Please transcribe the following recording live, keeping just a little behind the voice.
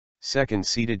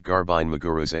Second-seeded Garbine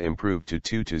Muguruza improved to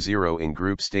 2-0 in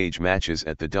group stage matches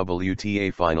at the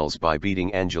WTA Finals by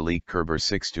beating Angelique Kerber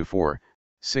 6-4,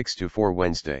 6-4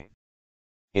 Wednesday.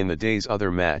 In the day's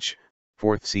other match,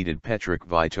 fourth-seeded Petra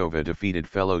Kvitova defeated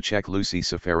fellow Czech Lucie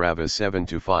Safarova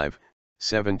 7-5,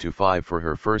 7-5 for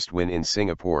her first win in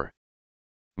Singapore.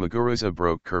 Muguruza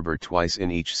broke Kerber twice in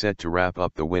each set to wrap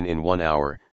up the win in 1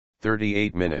 hour,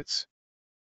 38 minutes.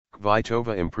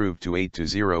 Kvitova improved to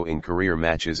 8-0 in career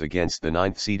matches against the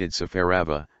 9th-seeded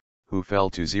Safarova, who fell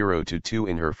to 0-2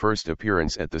 in her first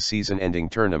appearance at the season-ending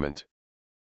tournament.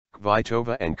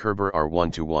 Kvitova and Kerber are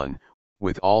 1-1,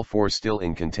 with all four still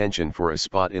in contention for a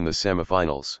spot in the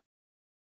semifinals.